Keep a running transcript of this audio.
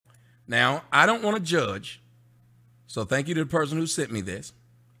Now, I don't want to judge, so thank you to the person who sent me this,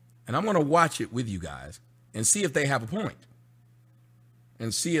 and I'm going to watch it with you guys and see if they have a point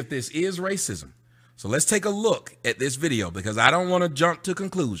and see if this is racism. So let's take a look at this video because I don't want to jump to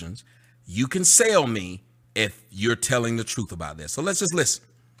conclusions. You can sell me if you're telling the truth about this. So let's just listen.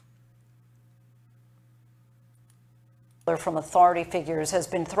 From authority figures has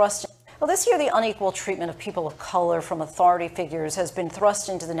been thrust. Well, this year, the unequal treatment of people of color from authority figures has been thrust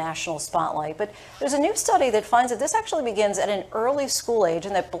into the national spotlight. But there's a new study that finds that this actually begins at an early school age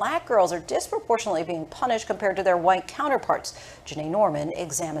and that black girls are disproportionately being punished compared to their white counterparts. Janae Norman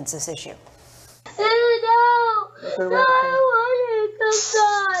examines this issue.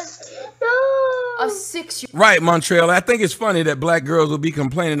 A 6-year-old. Right, Montreal. I think it's funny that black girls will be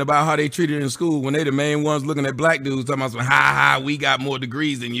complaining about how they treated in school when they the main ones looking at black dudes talking about, ha ha, we got more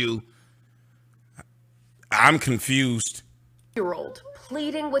degrees than you. I'm confused.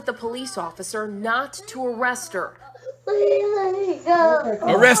 Pleading with the police officer not to arrest her. Please let me go.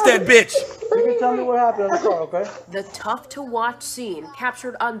 Arrest that bitch. You can tell me what happened on the car, okay? The tough-to-watch scene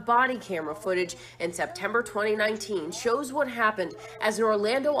captured on body camera footage in September 2019 shows what happened as an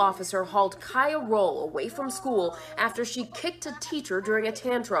Orlando officer hauled Kaya Roll away from school after she kicked a teacher during a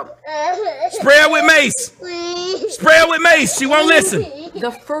tantrum. Spray her with mace. Please. Spray her with mace. She won't listen.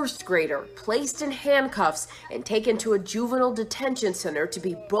 The first grader placed in handcuffs and taken to a juvenile detention center to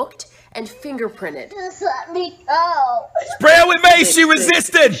be booked and fingerprinted. Just let me go. Spray her with mace. She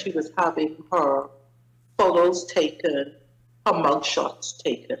resisted. She was having her photos taken, her mugshots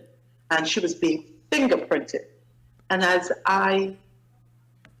taken, and she was being fingerprinted. And as I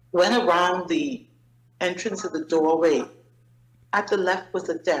went around the entrance of the doorway, at the left was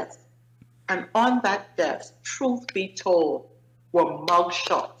a desk. And on that desk, truth be told, were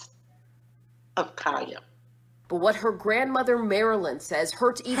mugshots of Kaya. But what her grandmother Marilyn says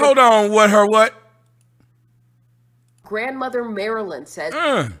hurt even. Hold on, what her what? Grandmother Marilyn says.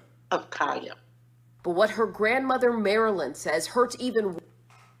 Of Kaya. But what her grandmother Marilyn says hurt even.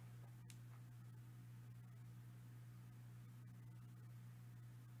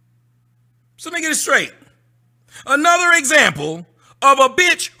 So let me get it straight. Another example of a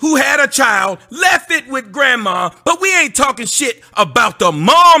bitch who had a child, left it with grandma, but we ain't talking shit about the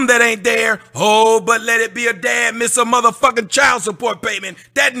mom that ain't there. Oh, but let it be a dad miss a motherfucking child support payment.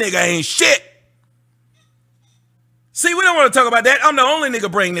 That nigga ain't shit. See, we don't want to talk about that. I'm the only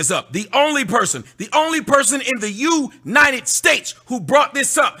nigga bringing this up. The only person in the United States who brought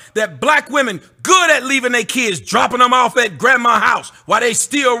this up, that black women good at leaving their kids, dropping them off at grandma's house while they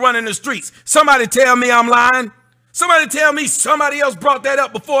still running the streets. Somebody tell me I'm lying. Somebody tell me somebody else brought that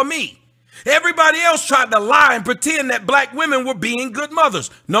up before me. Everybody else tried to lie and pretend that black women were being good mothers.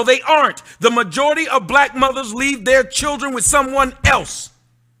 No, they aren't. The majority of black mothers leave their children with someone else.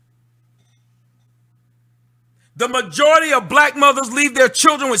 The majority of black mothers leave their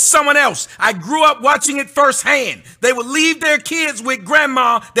children with someone else. I grew up watching it firsthand. They would leave their kids with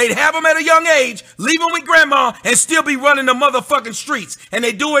grandma. They'd have them at a young age, leave them with grandma, and still be running the motherfucking streets. And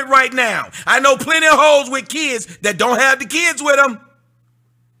they do it right now. I know plenty of hoes with kids that don't have the kids with them.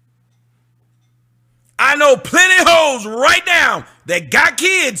 I know plenty of hoes right now that got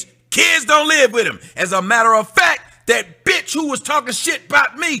kids. Kids don't live with them. As a matter of fact, that bitch who was talking shit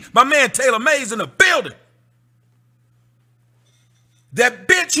about me, my man Taylor Mays in the building. That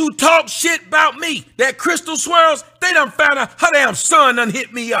bitch who talked shit about me, that Crystal Swirls, they done found out her damn son done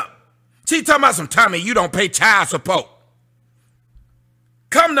hit me up. She talking about some Tommy, you don't pay child support.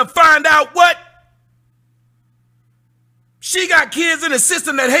 Come to find out what? She got kids in the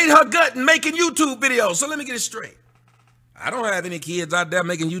system that hate her gut and making YouTube videos. So let me get it straight. I don't have any kids out there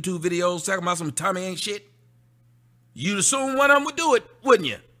making YouTube videos talking about some Tommy ain't shit. You'd assume one of them would do it, wouldn't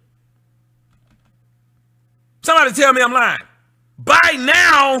you? Somebody tell me I'm lying. By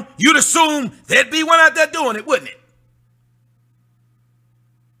now, you'd assume there'd be one out there doing it, wouldn't it?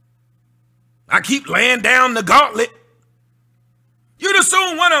 I keep laying down the gauntlet. You'd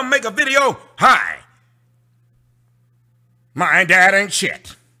assume one of them make a video, hi, my dad ain't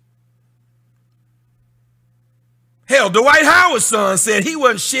shit. Hell, Dwight Howard's son said he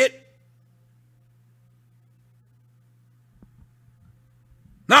wasn't shit.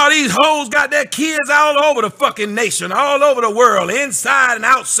 Now these hoes got their kids all over the fucking nation, all over the world, inside and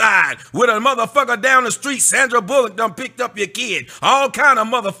outside, with a motherfucker down the street. Sandra Bullock done picked up your kid. All kind of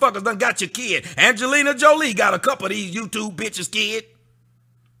motherfuckers done got your kid. Angelina Jolie got a couple of these YouTube bitches' kid.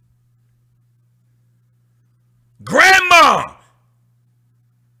 Grandma!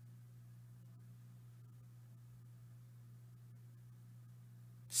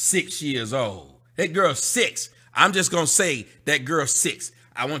 .6 years old. That girl's 6. I'm just going to say that girl's 6.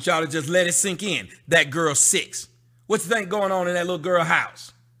 I want y'all to just let it sink in. That girl's 6. What you think going on in that little girl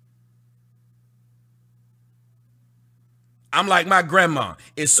house? I'm like my grandma.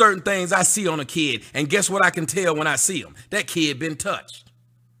 It's certain things I see on a kid, and guess what I can tell when I see them? That kid been touched.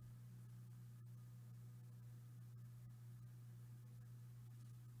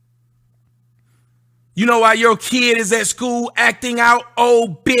 You know why your kid is at school acting out,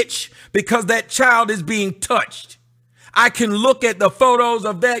 old bitch? Because that child is being touched. I can look at the photos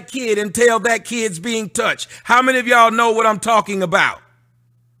of that kid and tell that kid's being touched. How many of y'all know what I'm talking about?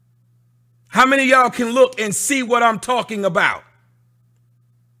 How many of y'all can look and see what I'm talking about?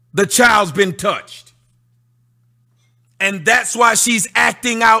 The child's been touched. And that's why she's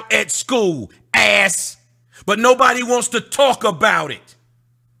acting out at school, ass. But nobody wants to talk about it.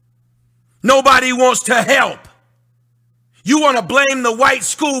 Nobody wants to help. You want to blame the white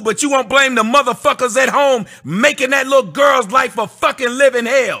school, but you won't blame the motherfuckers at home making that little girl's life a fucking living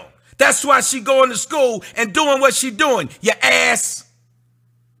hell. That's why she going to school and doing what she doing, you ass.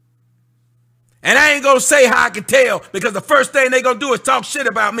 And I ain't gonna say how I can tell, because the first thing they gonna do is talk shit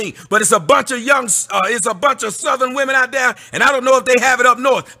about me. But it's a bunch of it's a bunch of Southern women out there, and I don't know if they have it up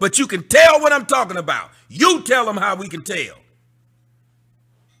north, but you can tell what I'm talking about. You tell them how we can tell.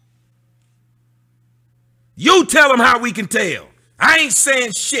 You tell them how we can tell. I ain't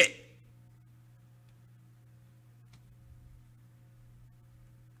saying shit.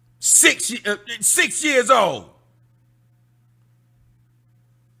 Six years old.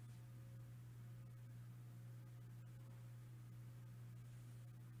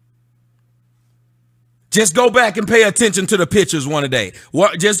 Just go back and pay attention to the pictures one a day.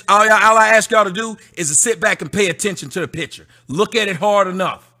 Just all I ask y'all to do is to sit back and pay attention to the picture. Look at it hard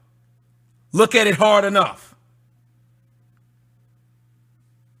enough. Look at it hard enough.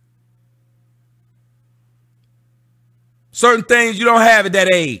 Certain things you don't have at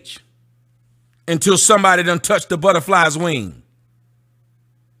that age until somebody done touched the butterfly's wing.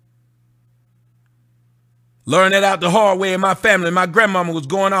 Learned that out the hard way in my family. My grandmama was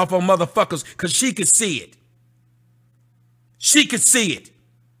going off on motherfuckers because she could see it. She could see it.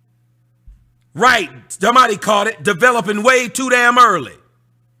 Right. Somebody caught it developing way too damn early.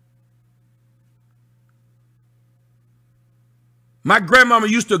 My grandmama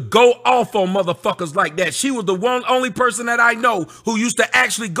used to go off on motherfuckers like that. She was the only person that I know who used to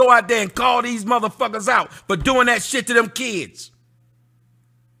actually go out there and call these motherfuckers out for doing that shit to them kids.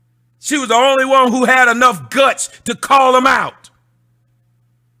 She was the only one who had enough guts to call them out.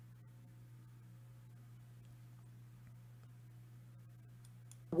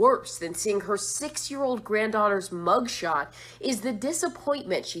 Worse than seeing her 6-year-old granddaughter's mugshot is the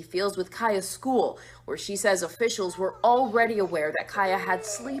disappointment she feels with Kaya's school, where she says officials were already aware that Kaya had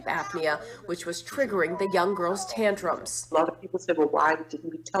sleep apnea, which was triggering the young girl's tantrums. A lot of people say, well, why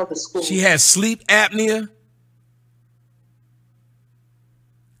didn't we tell the school? She has sleep apnea.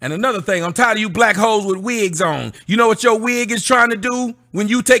 And another thing, I'm tired of you black hoes with wigs on. You know what your wig is trying to do when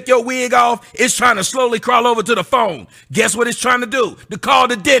you take your wig off? It's trying to slowly crawl over to the phone. Guess what it's trying to do? To call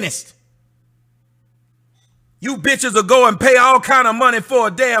the dentist. You bitches will go and pay all kind of money for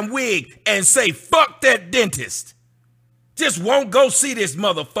a damn wig and say, fuck that dentist. Just won't go see this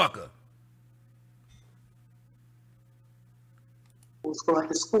motherfucker. The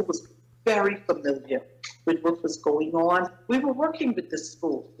school was very familiar with what was going on. We were working with the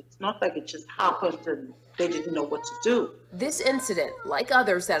school. It's not like it just happened and they didn't know what to do. This incident, like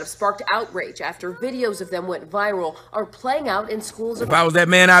others that have sparked outrage after videos of them went viral, are playing out in schools If I was that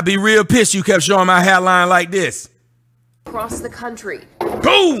man, I'd be real pissed you kept showing my hairline like this. across the country.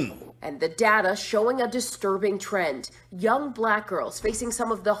 Boom! And the data showing a disturbing trend. Young black girls facing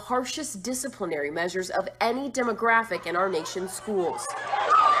some of the harshest disciplinary measures of any demographic in our nation's schools.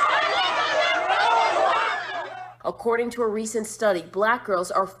 According to a recent study, black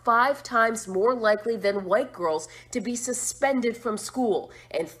girls are 5 times more likely than white girls to be suspended from school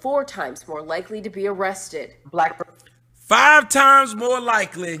and 4 times more likely to be arrested. 5 times more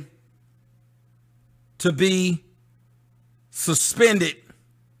likely to be suspended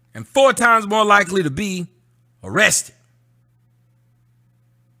and 4 times more likely to be arrested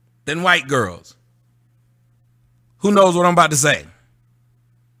than white girls. Who knows what I'm about to say?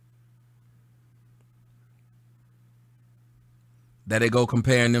 That they go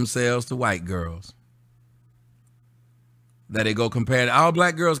comparing themselves to white girls. That they go comparing, all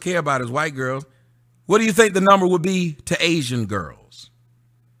black girls care about is white girls. What do you think the number would be to Asian girls?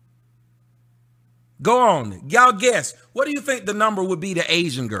 Go on, y'all guess. What do you think the number would be to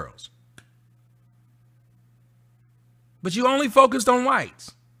Asian girls? But you only focused on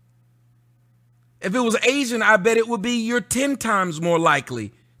whites. If it was Asian, I bet it would be you're 10 times more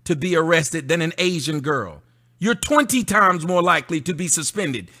likely to be arrested than an Asian girl. You're 20 times more likely to be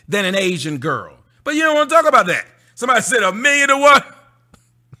suspended than an Asian girl. But you don't want to talk about that. Somebody said 1,000,000 to 1.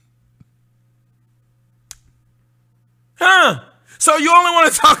 Huh? So you only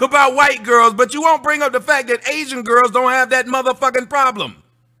want to talk about white girls, but you won't bring up the fact that Asian girls don't have that motherfucking problem.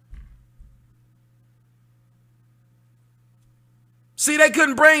 See, they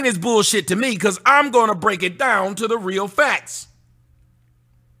couldn't bring this bullshit to me because I'm going to break it down to the real facts.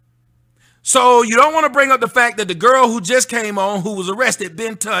 So you don't want to bring up the fact that the girl who just came on, who was arrested,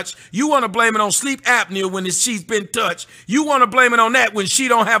 been touched. You want to blame it on sleep apnea when she's been touched. You want to blame it on that when she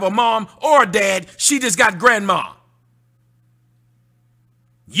don't have a mom or a dad. She just got grandma.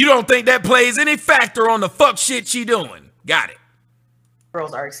 You don't think that plays any factor on the fuck shit she doing. Got it.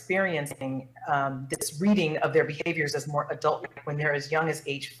 Girls are experiencing this reading of their behaviors as more adult when they're as young as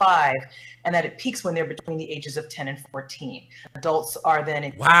age 5, and that it peaks when they're between the ages of 10 and 14. Adults are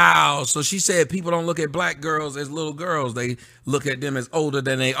then... Wow, so she said people don't look at black girls as little girls. They look at them as older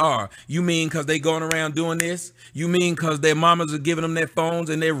than they are. You mean because they going around doing this? You mean because their mamas are giving them their phones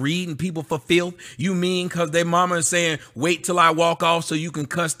and they're reading people for filth? You mean because their mama is saying, wait till I walk off so you can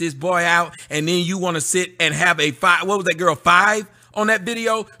cuss this boy out, and then you want to sit and have a 5, what was that girl, 5? On that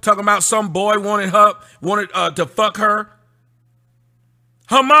video, talking about some boy wanted to fuck her.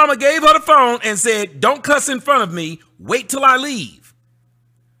 Her mama gave her the phone and said, don't cuss in front of me. Wait till I leave.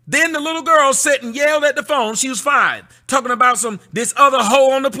 Then the little girl sat and yelled at the phone. She was 5, talking about this other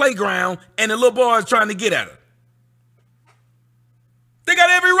hoe on the playground, and the little boy is trying to get at her. They got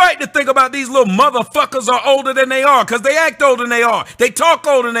every right to think about these little motherfuckers are older than they are because they act older than they are. They talk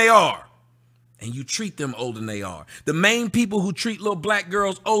older than they are. And you treat them older than they are. The main people who treat little black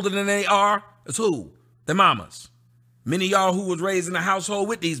girls older than they are is who? The mamas. Many of y'all who was raised in a household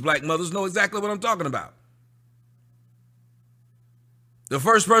with these black mothers know exactly what I'm talking about. The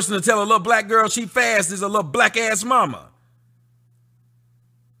first person to tell a little black girl she fast is a little black ass mama.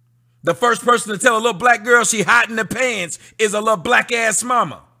 The first person to tell a little black girl she hot in the pants is a little black ass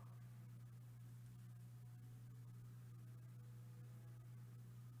mama.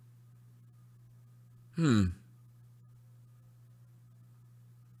 But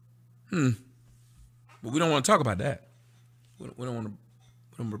we don't want to talk about that. We don't want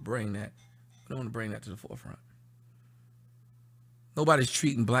to bring that. We don't want to bring that to the forefront. Nobody's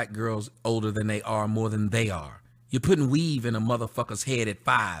treating black girls older than they are more than they are. You're putting weave in a motherfucker's head at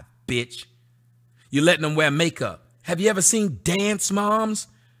 5, bitch. You're letting them wear makeup. Have you ever seen dance moms?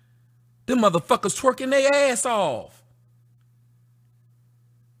 Them motherfuckers twerking their ass off.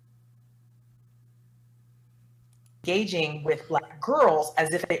 Engaging with black girls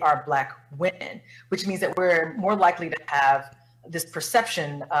as if they are black women, which means that we're more likely to have this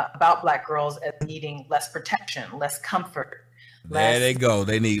perception about black girls as needing less protection, less comfort. There they go.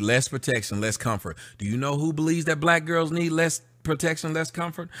 They need less protection, less comfort. Do you know who believes that black girls need less protection, less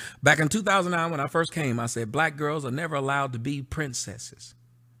comfort? Back in 2009, when I first came, I said black girls are never allowed to be princesses.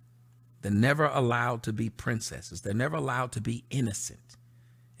 They're never allowed to be princesses. They're never allowed to be innocent.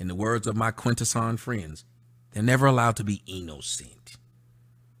 In the words of my Quintesson friends, they're never allowed to be innocent.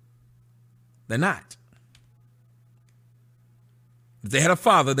 They're not. If they had a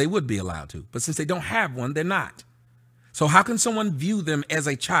father, they would be allowed to. But since they don't have one, they're not. So how can someone view them as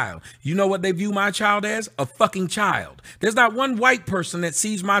a child? You know what they view my child as? A fucking child. There's not one white person that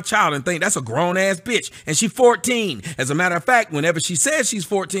sees my child and think that's a grown-ass bitch and she's 14. As a matter of fact, whenever she says she's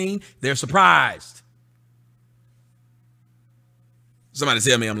 14, they're surprised. Somebody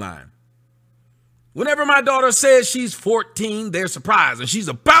tell me I'm lying. Whenever my daughter says she's 14, they're surprised, and she's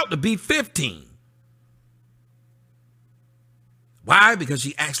about to be 15. Why? Because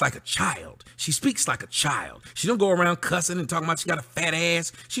she acts like a child. She speaks like a child. She don't go around cussing and talking about she got a fat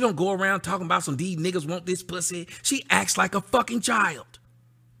ass. She don't go around talking about some these niggas want this pussy. She acts like a fucking child.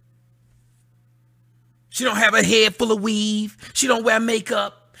 She don't have a head full of weave. She don't wear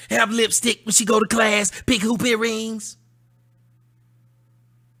makeup, have lipstick when she go to class, big hoop earrings.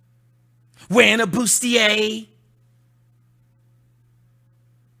 Wearing a bustier.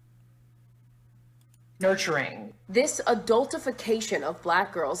 Nurturing. This adultification of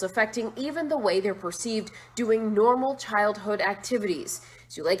black girls affecting even the way they're perceived doing normal childhood activities.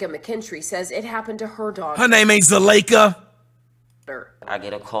 Zuleika McKintry says it happened to her daughter. Her name ain't Zuleika. I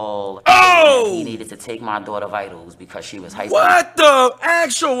get a call. Oh! He needed to take my daughter vitals because she was hyper. What the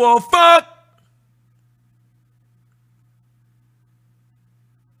actual fuck?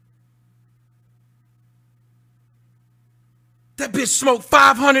 That bitch smoked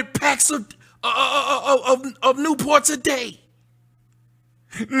 500 packs of Newports a day.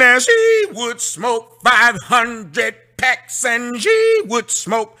 Now she would smoke 500 packs and she would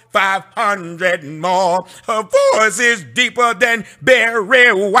smoke 500 more. Her voice is deeper than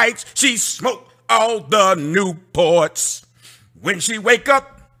Barry White's. She smoked all the Newports. When she wake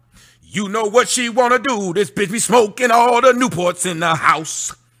up, you know what she wanna do. This bitch be smoking all the Newports in the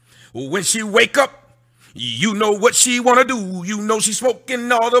house. When she wake up, you know what she wanna do. You know she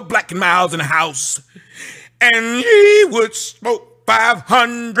smoking all the Black and Milds in the house. And she would smoke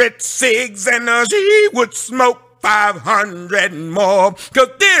 500 cigs and she would smoke 500 more. Cause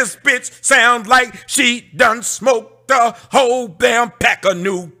this bitch sounds like she done smoked a whole damn pack of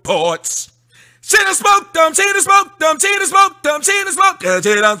Newports. She done smoked them, she done smoked them, she done smoked them, she done smoked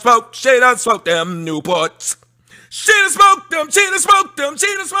them, she done smoked them Newports. She done smoked them, she done smoked them, she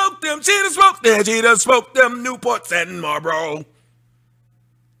done smoked them, she done smoked them, she done smoked them Newports and Marlboro.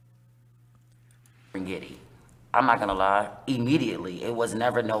 Giddy. I'm not gonna lie. Immediately, it was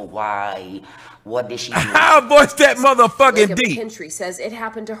never no why. What did she do? I'll voice that motherfucking D. McKinstry says it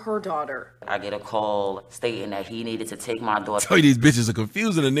happened to her daughter. I get a call stating that he needed to take my daughter. Tell you these bitches are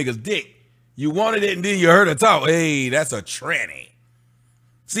confusing a nigga's dick. You wanted it and then you heard her talk. Hey, that's a tranny.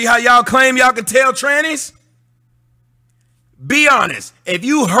 See how y'all claim y'all can tell trannies? Be honest. If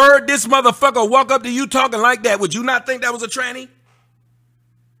you heard this motherfucker walk up to you talking like that, would you not think that was a tranny?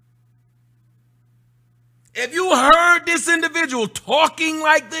 If you heard this individual talking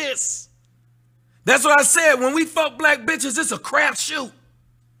like this, that's what I said. When we fuck black bitches, it's a crapshoot.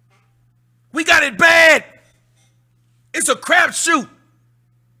 We got it bad. It's a crapshoot.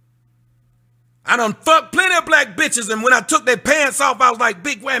 I done fucked plenty of black bitches, and when I took their pants off, I was like,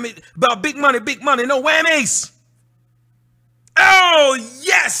 big whammy, about big money, no whammies. Oh,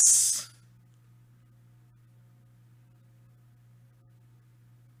 yes.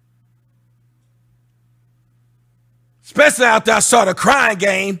 Especially after I saw the crying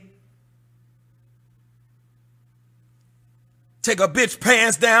game. Take a bitch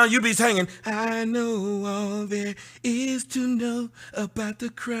pants down, you be singing, I know all there is to know about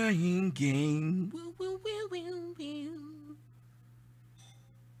the crying game. Woo, woo, woo, woo, woo.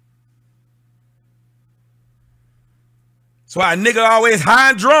 That's why a nigga always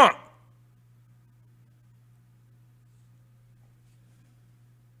high and drunk.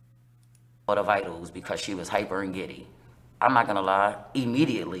 The vitals because she was hyper and giddy. I'm not gonna lie.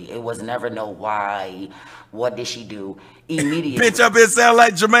 Immediately, it was never no why. What did she do? Immediately, bitch up here sound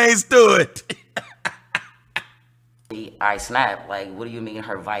like Jermaine Stewart. I snapped. Like, what do you mean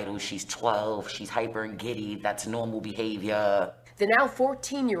her vitals? She's 12. She's hyper and giddy. That's normal behavior. The now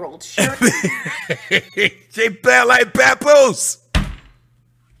 14-year-old Sharon. She felt like Papoose.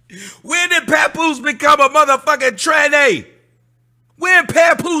 When did Papoose become a motherfucking tranny? When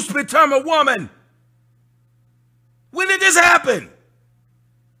Papoose become a woman? When did this happen?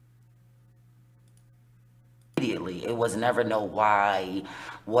 Immediately, it was never no why.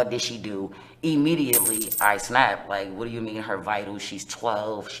 What did she do? Immediately, I snapped. Like, what do you mean her vitals? She's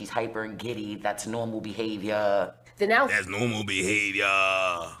 12. She's hyper and giddy. That's normal behavior. That's normal behavior.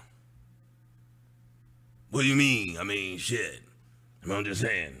 What do you mean? I mean, shit. I'm just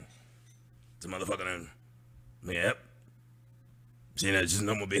saying. It's a motherfucking... Yep. See, that's just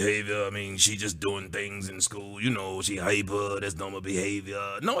normal behavior. I mean, she just doing things in school. You know, she hyper. That's normal behavior.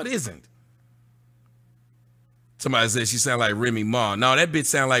 No, it isn't. Somebody said she sound like Remy Ma. No, that bitch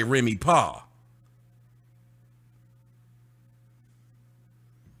sound like Remy Pa.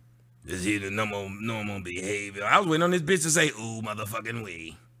 Is he the normal behavior? I was waiting on this bitch to say, ooh, motherfucking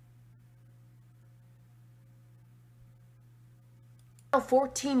we. A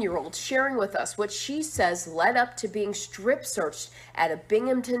 14-year-old sharing with us what she says led up to being strip searched at a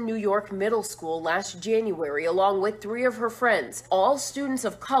Binghamton, New York middle school last January, along with 3 of her friends, all students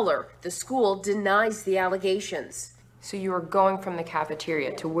of color. The school denies the allegations. So you were going from the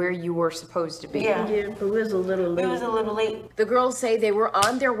cafeteria to where you were supposed to be? Yeah, it was a little late. The girls say they were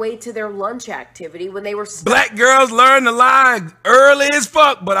on their way to their lunch activity when they were Black girls learn to lie early as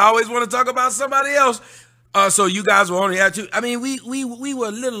fuck, but I always want to talk about somebody else. So you guys were only at two. I mean, we were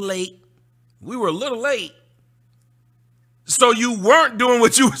a little late. We were a little late. So you weren't doing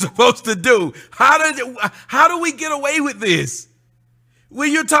what you were supposed to do. How do we get away with this?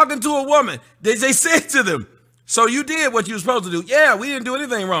 When you're talking to a woman, they said to them, so you did what you were supposed to do. Yeah, we didn't do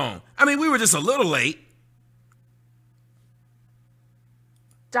anything wrong. I mean, we were just a little late.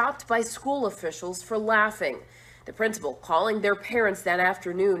 Stopped by school officials for laughing. The principal calling their parents that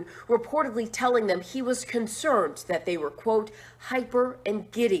afternoon, reportedly telling them he was concerned that they were, quote, hyper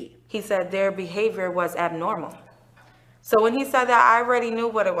and giddy. He said their behavior was abnormal. So when he said that, I already knew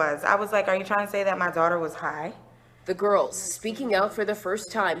what it was. I was like, are you trying to say that my daughter was high? The girls, speaking out for the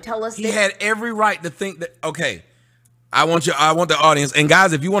first time, tell us he had every right to think that, okay, I want the audience, and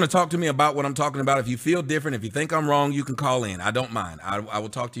guys, if you want to talk to me about what I'm talking about, if you feel different, if you think I'm wrong, you can call in. I don't mind. I will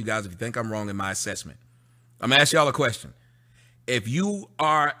talk to you guys if you think I'm wrong in my assessment. I'm gonna ask y'all a question. If you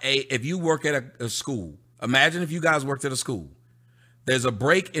work at a school, imagine if you guys worked at a school. There's a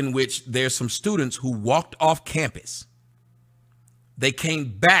break in which there's some students who walked off campus. They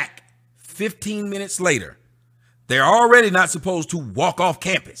came back 15 minutes later. They're already not supposed to walk off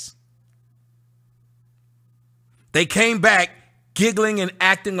campus. They came back giggling and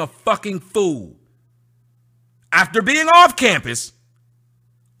acting a fucking fool after being off campus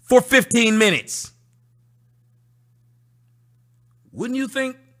for 15 minutes. Wouldn't you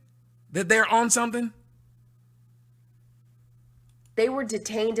think that they're on something? they were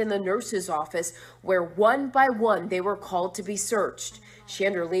detained in the nurse's office where one by one they were called to be searched.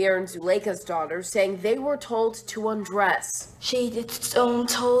 Chandelier and Zuleika's daughter saying they were told to undress. She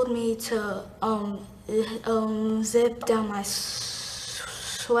told me to zip down my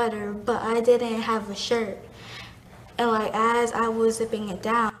sweater, but I didn't have a shirt. And like as I was zipping it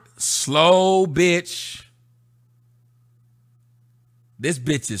down. Slow, bitch. This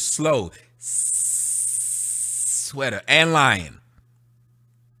bitch is slow. Sweater and lying.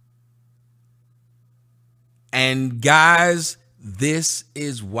 And guys, this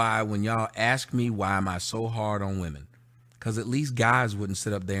is why when y'all ask me why am I so hard on women, because at least guys wouldn't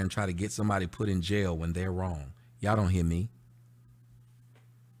sit up there and try to get somebody put in jail when they're wrong. Y'all don't hear me.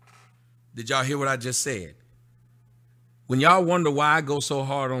 Did y'all hear what I just said? When y'all wonder why I go so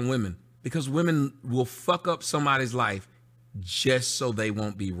hard on women, because women will fuck up somebody's life just so they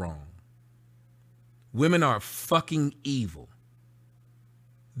won't be wrong. Women are fucking evil.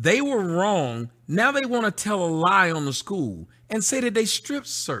 They were wrong. Now they want to tell a lie on the school and say that they strip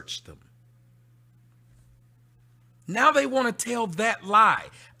searched them. Now they want to tell that lie.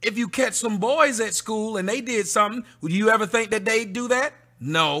 If you catch some boys at school and they did something, would you ever think that they'd do that?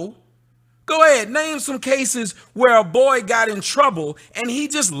 No. Go ahead, name some cases where a boy got in trouble and he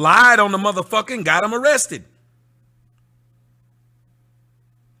just lied on the motherfucker and got him arrested.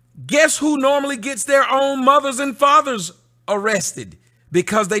 Guess who normally gets their own mothers and fathers arrested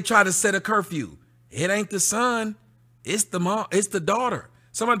because they try to set a curfew? It ain't the son, it's the mom, it's the daughter.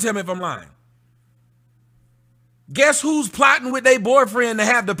 Someone tell me if I'm lying. Guess who's plotting with their boyfriend to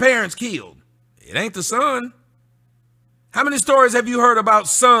have the parents killed? It ain't the son. How many stories have you heard about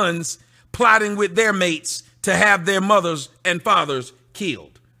sons plotting with their mates to have their mothers and fathers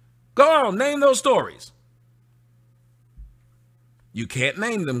killed? Go on, name those stories. You can't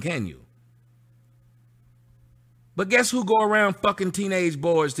name them, can you? But guess who go around fucking teenage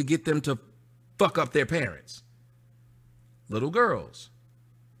boys to get them to fuck up their parents? Little girls.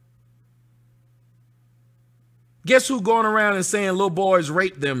 Guess who going around and saying little boys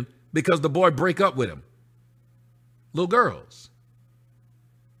rape them because the boy break up with them? Little girls.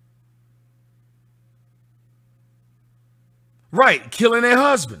 Right, killing their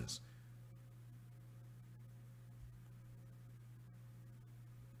husbands.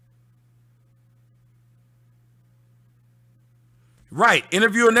 Right,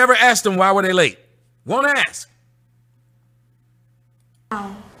 interviewer never asked them why were they late. Won't ask.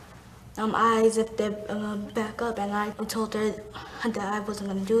 I zipped it back up and I told her that I wasn't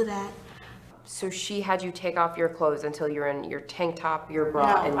going to do that. So she had you take off your clothes until you're in your tank top, your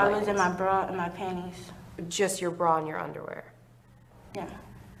bra, and I was in my bra and my panties. Just your bra and your underwear. Yeah.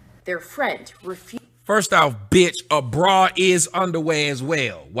 Their friend refused. First off, bitch, a bra is underwear as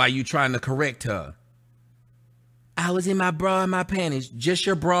well. Why you trying to correct her? I was in my bra and my panties. Just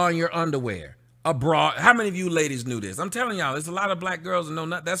your bra and your underwear. A bra. How many of you ladies knew this? I'm telling y'all, there's a lot of black girls that know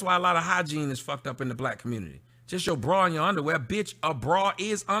nothing. That's why a lot of hygiene is fucked up in the black community. Just your bra and your underwear. Bitch, a bra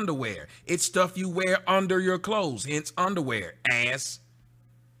is underwear. It's stuff you wear under your clothes. Hence underwear. Ass.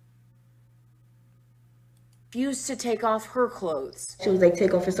 Refused to take off her clothes. She was like,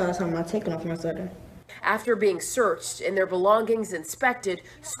 take off your socks. I'm not taking off my sweater. After being searched and their belongings inspected,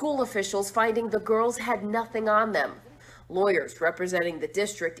 school officials finding the girls had nothing on them. Lawyers representing the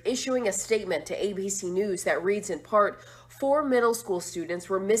district issuing a statement to ABC News that reads in part, 4 middle school students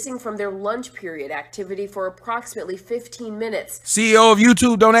were missing from their lunch period activity for approximately 15 minutes. CEO of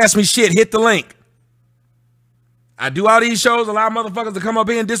YouTube, don't ask me shit. Hit the link. I do all these shows, allow motherfuckers to come up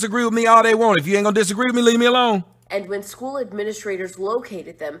here and disagree with me all they want. If you ain't gonna disagree with me, leave me alone. And when school administrators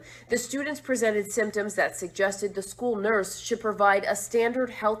located them, the students presented symptoms that suggested the school nurse should provide a standard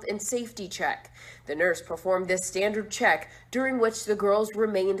health and safety check. The nurse performed this standard check, during which the girls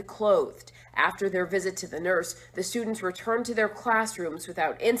remained clothed. After their visit to the nurse, the students returned to their classrooms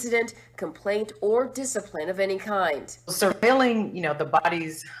without incident, complaint, or discipline of any kind. Surveilling, the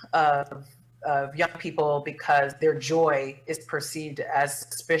bodies of young people because their joy is perceived as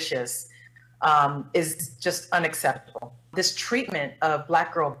suspicious is just unacceptable. This treatment of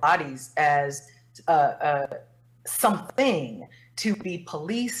Black girl bodies as something to be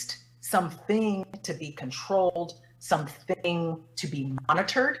policed, something to be controlled, something to be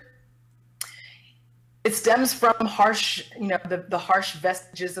monitored, it stems from harsh, the harsh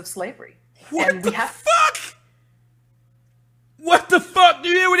vestiges of slavery. What the fuck? What the fuck? Do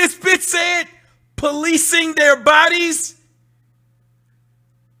you hear what this bitch said? Policing their bodies?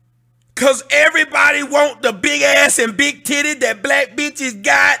 Cause everybody want the big ass and big titty that black bitches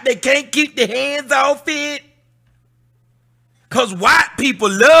got. They can't keep their hands off it. Cause white people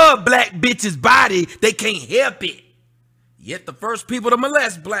love black bitches' body. They can't help it. Yet the first people to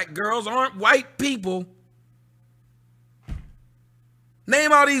molest black girls aren't white people.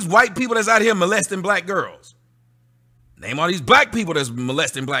 Name all these white people that's out here molesting black girls. Name all these black people that's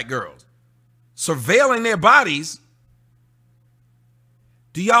molesting black girls. Surveilling their bodies.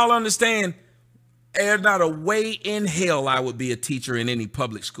 Do y'all understand? There's not a way in hell I would be a teacher in any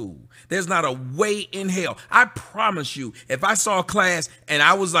public school. There's not a way in hell. I promise you, if I saw a class and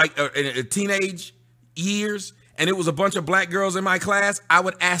I was like in teenage years and it was a bunch of black girls in my class, I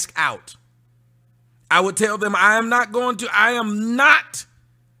would ask out. I would tell them I am not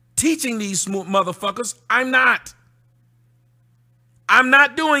teaching these motherfuckers. I'm not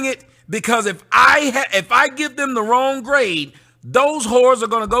doing it, because if I give them the wrong grade, those whores are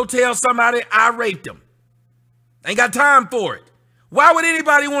going to go tell somebody I raped them. Ain't got time for it. Why would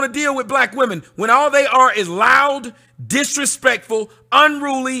anybody want to deal with black women when all they are is loud, disrespectful,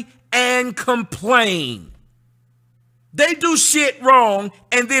 unruly, and complain? They do shit wrong,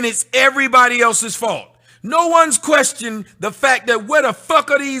 and then it's everybody else's fault. No one's questioned the fact that where the fuck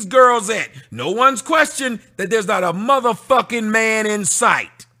are these girls at? No one's questioned that there's not a motherfucking man in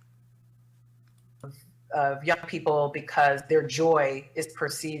sight. Of young people because their joy is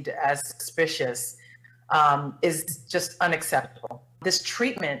perceived as suspicious is just unacceptable. This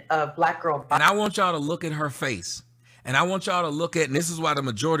treatment of black girl bodies. And I want y'all to look at her face. And I want y'all to look at, and this is why the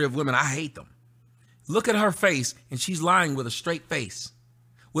majority of women, I hate them. Look at her face, and she's lying with a straight face.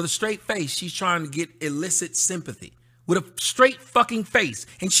 With a straight face, she's trying to get illicit sympathy. With a straight fucking face.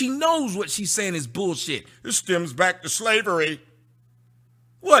 And she knows what she's saying is bullshit. This stems back to slavery.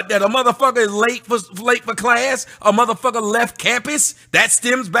 What, that a motherfucker is late for class? A motherfucker left campus? That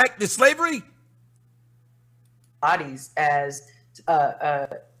stems back to slavery? Bodies as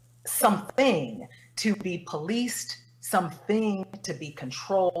something to be policed, something to be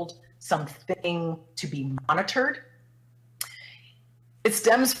controlled, something to be monitored. It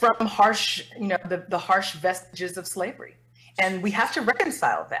stems from harsh, the harsh vestiges of slavery. And we have to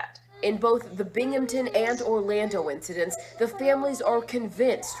reconcile that. In both the Binghamton and Orlando incidents, the families are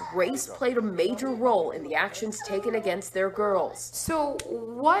convinced race played a major role in the actions taken against their girls. So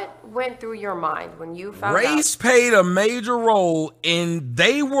what went through your mind when you found out? Race played a major role in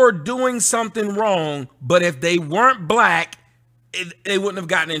they were doing something wrong, but if they weren't black, they wouldn't have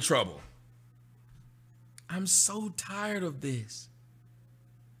gotten in trouble. I'm so tired of this.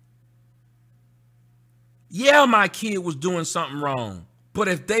 Yeah, my kid was doing something wrong. But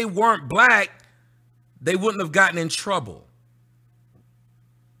if they weren't black, they wouldn't have gotten in trouble.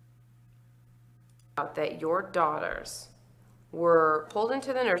 That your daughters were pulled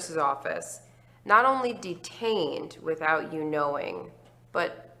into the nurse's office, not only detained without you knowing,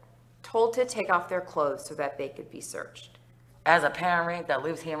 but told to take off their clothes so that they could be searched. As a parent that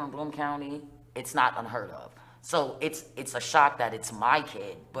lives here in Bloom County, it's not unheard of. So it's a shock that it's my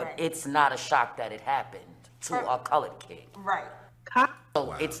kid, but right. It's not a shock that it happened to a colored kid. Right. So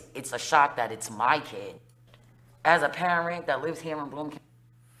wow. It's a shock that it's my kid. As a parent that lives here in Bloom County.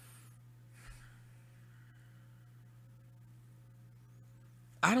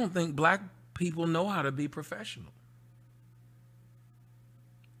 I don't think black people know how to be professional.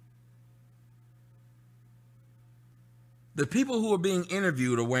 The people who are being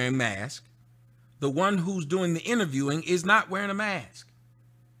interviewed are wearing masks. The one who's doing the interviewing is not wearing a mask.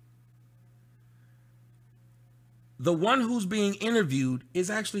 The one who's being interviewed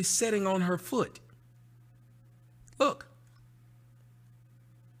is actually sitting on her foot. Look.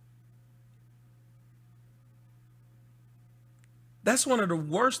 That's one of the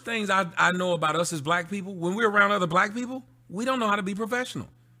worst things I know about us as black people. When we're around other black people, we don't know how to be professional.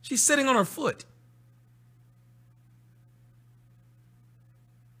 She's sitting on her foot.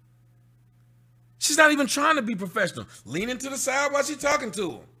 She's not even trying to be professional. Leaning to the side while she's talking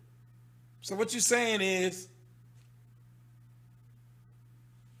to him. So what you're saying is,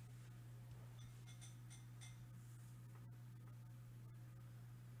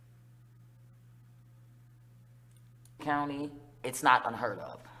 county, it's not unheard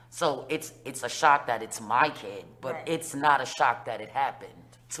of. So it's a shock that it's my kid, but it's not a shock that it happened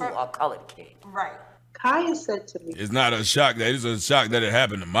to a colored kid. Right. Kaya said to me, it's not a shock that it's a shock that it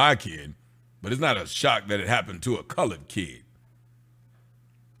happened to my kid, but it's not a shock that it happened to a colored kid.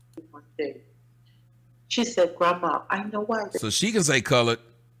 one day, she said, Grandma, I know why So she can say colored,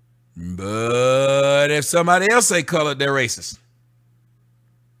 but if somebody else say colored, they're racist.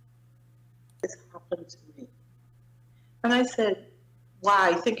 this happened to me. And I said,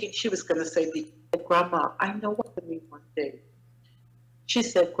 why? Thinking she was going to say, Grandma, I know what to me one day. She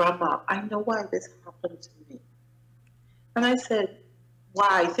said, Grandma, I know why this happened to me. And I said,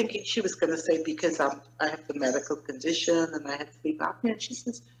 why? Thinking she was going to say, because I have the medical condition and I had sleep apnea. And she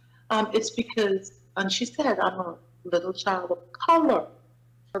says, it's because, and she said, I'm a little child of color.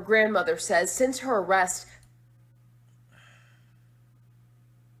 Her grandmother says since her arrest,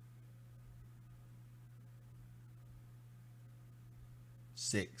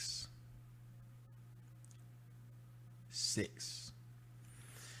 Six.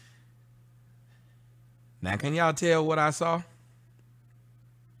 Now, can y'all tell what I saw?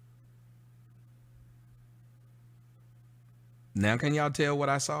 Now, can y'all tell what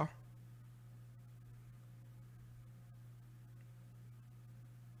I saw?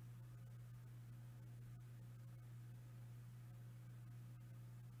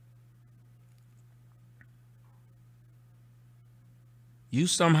 You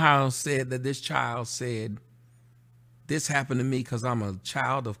somehow said that this child said, this happened to me because I'm a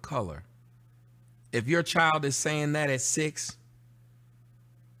child of color. If your child is saying that at 6,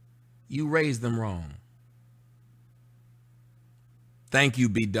 you raised them wrong. Thank you,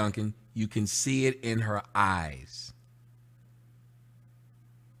 B. Duncan. You can see it in her eyes.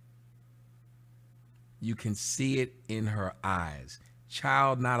 You can see it in her eyes.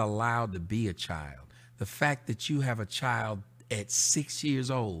 Child not allowed to be a child. The fact that you have a child at 6 years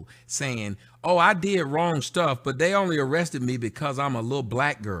old saying, oh, I did wrong stuff, but they only arrested me because I'm a little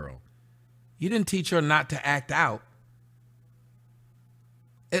black girl. You didn't teach her not to act out.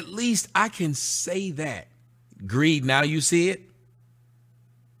 At least I can say that. Greed, now you see it?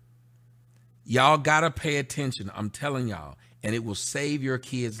 Y'all gotta pay attention, I'm telling y'all, and it will save your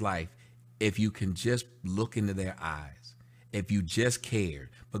kid's life if you can just look into their eyes, if you just cared.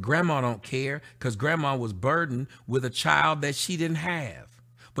 But grandma don't care because grandma was burdened with a child that she didn't have.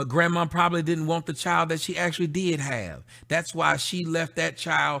 But grandma probably didn't want the child that she actually did have. That's why she left that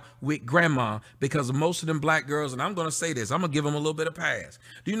child with grandma, because most of them black girls, and I'm going to say this, I'm going to give them a little bit of pass.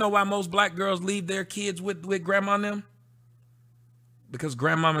 Do you know why most black girls leave their kids with grandma and them? Because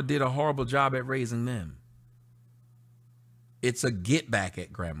grandmama did a horrible job at raising them. It's a get back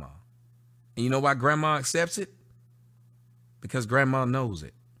at grandma. And you know why grandma accepts it? Because grandma knows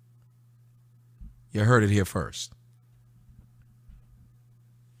it. You heard it here first.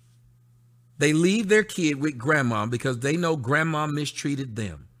 They leave their kid with grandma because they know grandma mistreated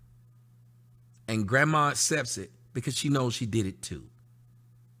them. And grandma accepts it because she knows she did it too.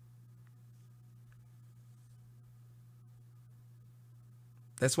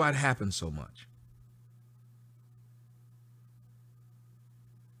 That's why it happens so much.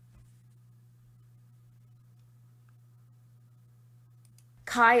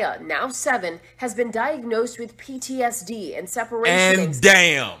 Kaya, now 7, has been diagnosed with PTSD and separation And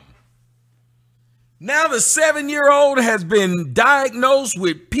damn. Now the 7-year-old has been diagnosed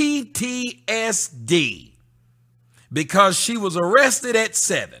with PTSD because she was arrested at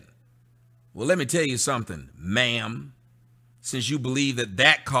 7. Well, let me tell you something, ma'am. Since you believe that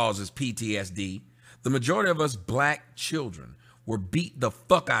that causes PTSD, the majority of us black children were beat the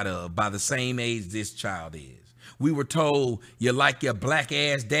fuck out of by the same age this child is. We were told, you're like your black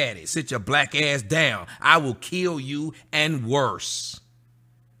ass daddy. Sit your black ass down. I will kill you and worse.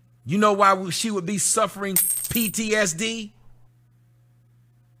 You know why she would be suffering PTSD?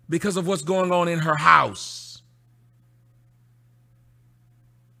 Because of what's going on in her house.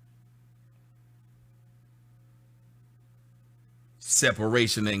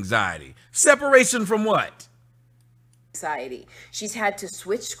 Separation anxiety. Separation from what? Anxiety. She's had to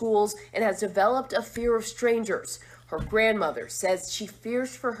switch schools and has developed a fear of strangers. Her grandmother says she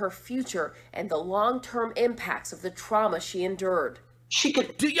fears for her future and the long-term impacts of the trauma she endured.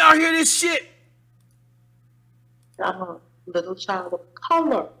 Do y'all hear this shit? I'm a little child of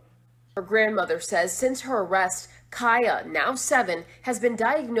color. Her grandmother says since her arrest, Kaya, now 7, has been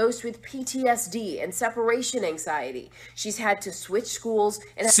diagnosed with PTSD and separation anxiety. She's had to switch schools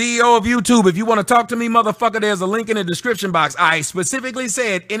and CEO of YouTube, if you want to talk to me, motherfucker, there's a link in the description box. I specifically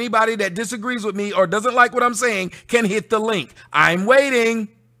said anybody that disagrees with me or doesn't like what I'm saying can hit the link. I'm waiting.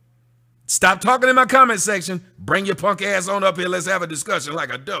 Stop talking in my comment section. Bring your punk ass on up here. Let's have a discussion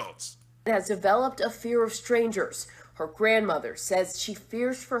like adults. has developed a fear of strangers. Her grandmother says she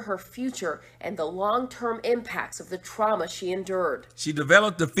fears for her future and the long-term impacts of the trauma she endured. She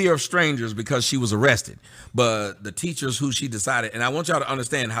developed the fear of strangers because she was arrested. But the teachers who she decided, and I want y'all to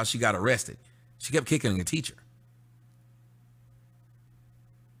understand how she got arrested. She kept kicking a teacher.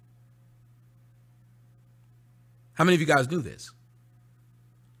 How many of you guys knew this?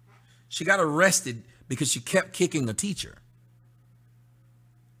 She got arrested because she kept kicking a teacher.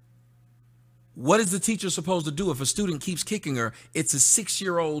 What is the teacher supposed to do if a student keeps kicking her? It's a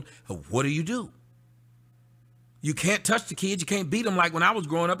 6-year-old. What do? You can't touch the kid. You can't beat them like when I was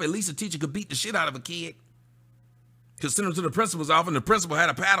growing up. At least a teacher could beat the shit out of a kid. Could send him to the principal's office and the principal had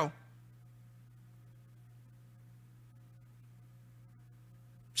a paddle.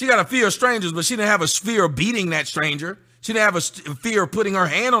 She got a fear of strangers, but she didn't have a fear of beating that stranger. She didn't have a fear of putting her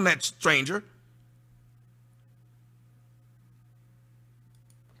hand on that stranger.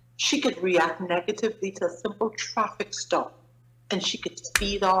 She could react negatively to a simple traffic stop, and she could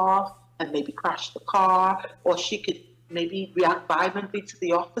speed off and maybe crash the car, or she could maybe react violently to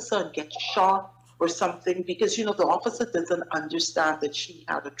the officer and get shot or something because, you know, the officer doesn't understand that she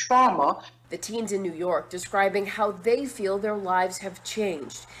had a trauma. The teens in New York describing how they feel their lives have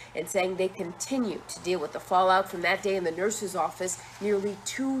changed and saying they continue to deal with the fallout from that day in the nurse's office nearly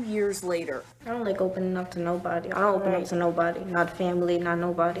 2 years later. I don't like opening up to nobody. I don't open up to nobody, not family, not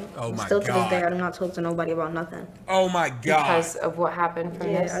nobody. Oh my Still to God. this day, I do not talk to nobody about nothing. Oh my God. Because of what happened from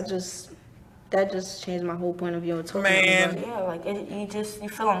this? That just changed my whole point of view of talking Man. to Yeah, like you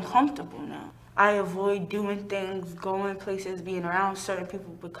feel uncomfortable now. I avoid doing things, going places, being around certain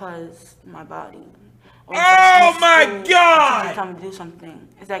people because my body. Or Oh my God! Tell me to do something.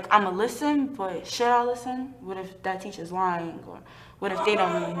 It's like I'm gonna listen, but should I listen? What if that teacher's lying, or what if they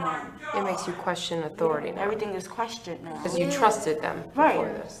don't really know? It makes you question authority now. Everything is questioned now. Because you trusted them before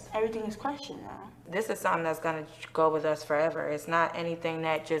this. Everything is questioned now. This is something that's going to go with us forever. It's not anything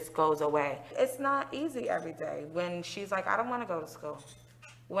that just goes away. It's not easy every day when she's like, I don't want to go to school.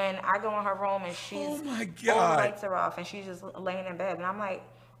 When I go in her room and she's, Oh my all the God. lights are off and she's just laying in bed. And I'm like,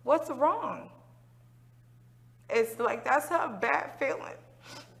 what's wrong? It's like, that's a bad feeling.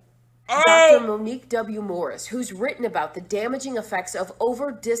 Dr. Monique W. Morris, who's written about the damaging effects of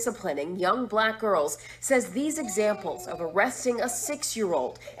over-disciplining young black girls, says these examples of arresting a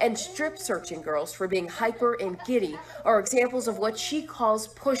 6-year-old and strip-searching girls for being hyper and giddy are examples of what she calls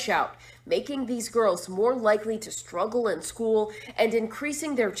push-out, making these girls more likely to struggle in school and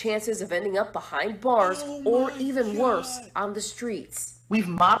increasing their chances of ending up behind bars or even worse, on the streets. We've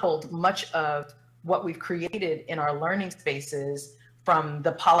modeled much of what we've created in our learning spaces from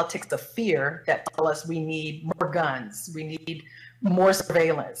the politics of fear that tell us we need more guns, we need more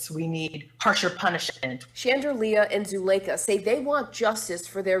surveillance, we need harsher punishment. Chandlerlia and Zuleika say they want justice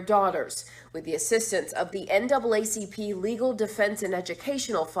for their daughters. With the assistance of the NAACP Legal Defense and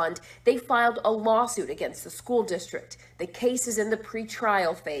Educational Fund, they filed a lawsuit against the school district. The case is in the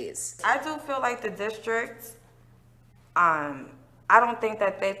pre-trial phase. I do feel like the district, I don't think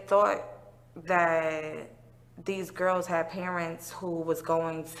that they thought that these girls had parents who was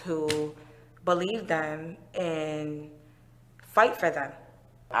going to believe them and fight for them.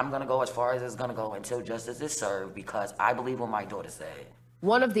 I'm going to go as far as it's going to go until justice is served because I believe what my daughter said.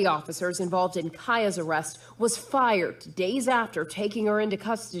 One of the officers involved in Kaya's arrest was fired days after taking her into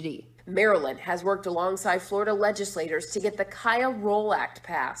custody. Maryland has worked alongside Florida legislators to get the Kaya Roll Act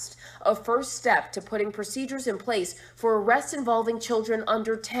passed, a first step to putting procedures in place for arrests involving children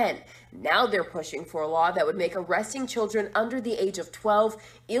under 10. Now they're pushing for a law that would make arresting children under the age of 12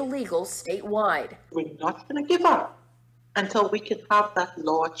 illegal statewide. We're not going to give up until we can have that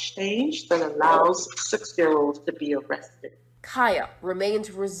law changed that allows 6-year-olds to be arrested. Kaya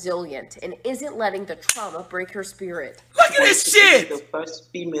remains resilient and isn't letting the trauma break her spirit. Look at this shit! The first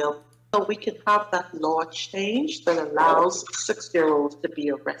female, so we can have that law changed that allows 6-year-olds to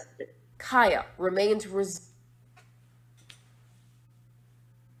be arrested. Kaya remains resilient.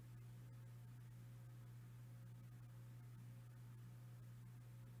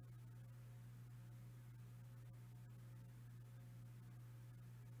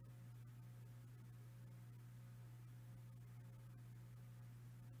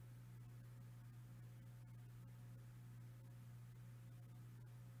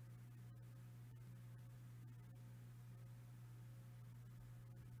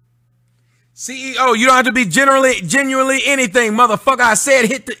 CEO, you don't have to be genuinely anything, motherfucker. I said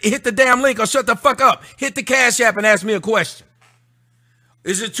hit the damn link or shut the fuck up. Hit the Cash App and ask me a question.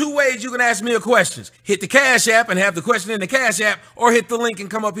 There's 2 ways you can ask me a question. Hit the Cash App and have the question in the Cash App, or hit the link and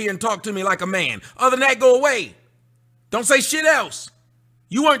come up here and talk to me like a man. Other than that, go away. Don't say shit else.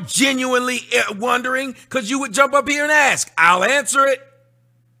 You weren't genuinely wondering because you would jump up here and ask. I'll answer it.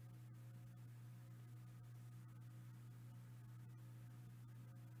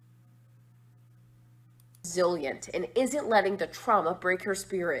 Resilient and isn't letting the trauma break her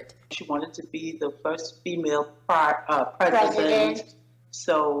spirit. She wanted to be the first female president.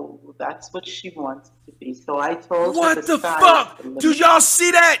 So that's what she wants to be. So I told her, what the fuck? Do y'all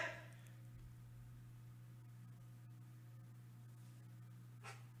see that?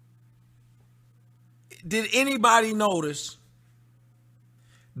 Did anybody notice?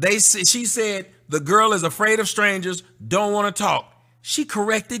 She said the girl is afraid of strangers, don't want to talk. She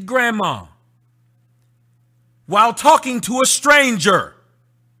corrected grandma while talking to a stranger.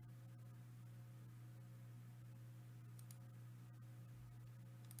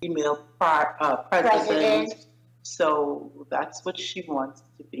 Female president. So that's what she wants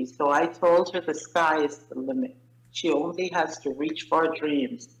to be. So I told her the sky is the limit. She only has to reach for her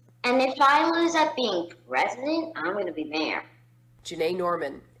dreams. And if I lose at being president, I'm going to be mayor. Janae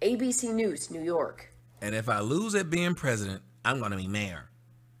Norman, ABC News, New York. And if I lose at being president, I'm going to be mayor.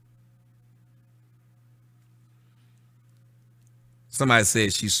 Somebody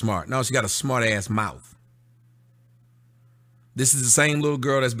said she's smart. No, she got a smart ass mouth. This is the same little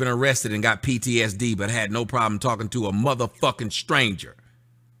girl that's been arrested and got PTSD but had no problem talking to a motherfucking stranger.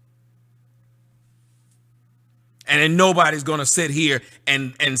 And then nobody's going to sit here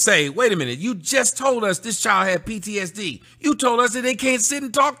and say, wait a minute, you just told us this child had PTSD. You told us that they can't sit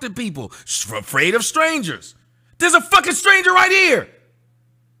and talk to people. Afraid of strangers. There's a fucking stranger right here.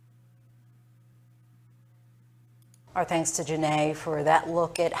 Our thanks to Janae for that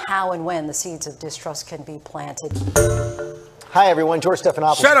look at how and when the seeds of distrust can be planted. Hi, everyone. George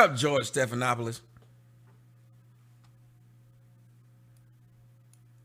Stephanopoulos. Shut up, George Stephanopoulos.